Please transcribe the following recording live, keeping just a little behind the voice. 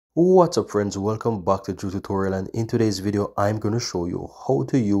What's up friends, welcome back to Drew Tutorial, and in today's video I'm going to show you how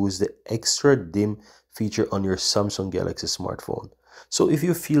to use the extra dim feature on your Samsung Galaxy smartphone. So if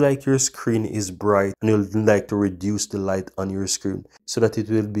you feel like your screen is bright and you'd like to reduce the light on your screen so that it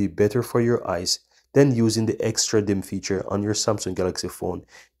will be better for your eyes, then using the extra dim feature on your Samsung Galaxy phone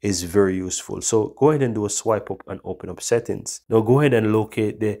is very useful. So go ahead and do a swipe up and open up settings. Now go ahead and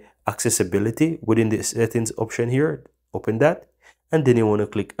locate the accessibility within the settings option here. Open that, and then you want to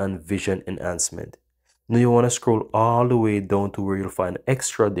click on vision enhancement. Now you want to scroll all the way down to where you'll find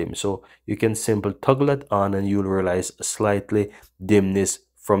extra dim, so you can simply toggle it on and you'll realize a slightly dimness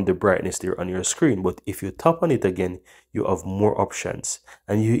from the brightness there on your screen. But if you tap on it again, you have more options,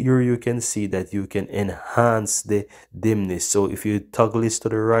 and here you can see that you can enhance the dimness. So if you toggle this to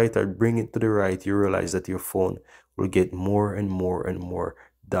the right or bring it to the right, you realize that your phone will get more and more and more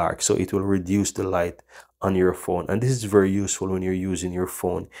dark, so it will reduce the light on your phone. And this is very useful when you're using your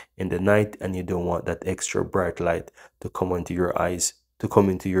phone in the night and you don't want that extra bright light to come into your eyes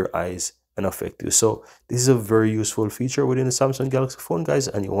and affect you. So this is a very useful feature within the Samsung Galaxy phone, guys,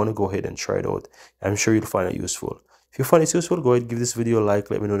 and you want to go ahead and try it out. I'm sure you'll find it useful. If you find it useful, go ahead, give this video a like,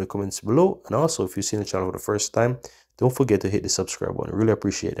 let me know in the comments below. And also, if you've seen the channel for the first time, don't forget to hit the subscribe button. Really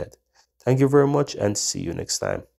appreciate that. Thank you very much, and see you next time.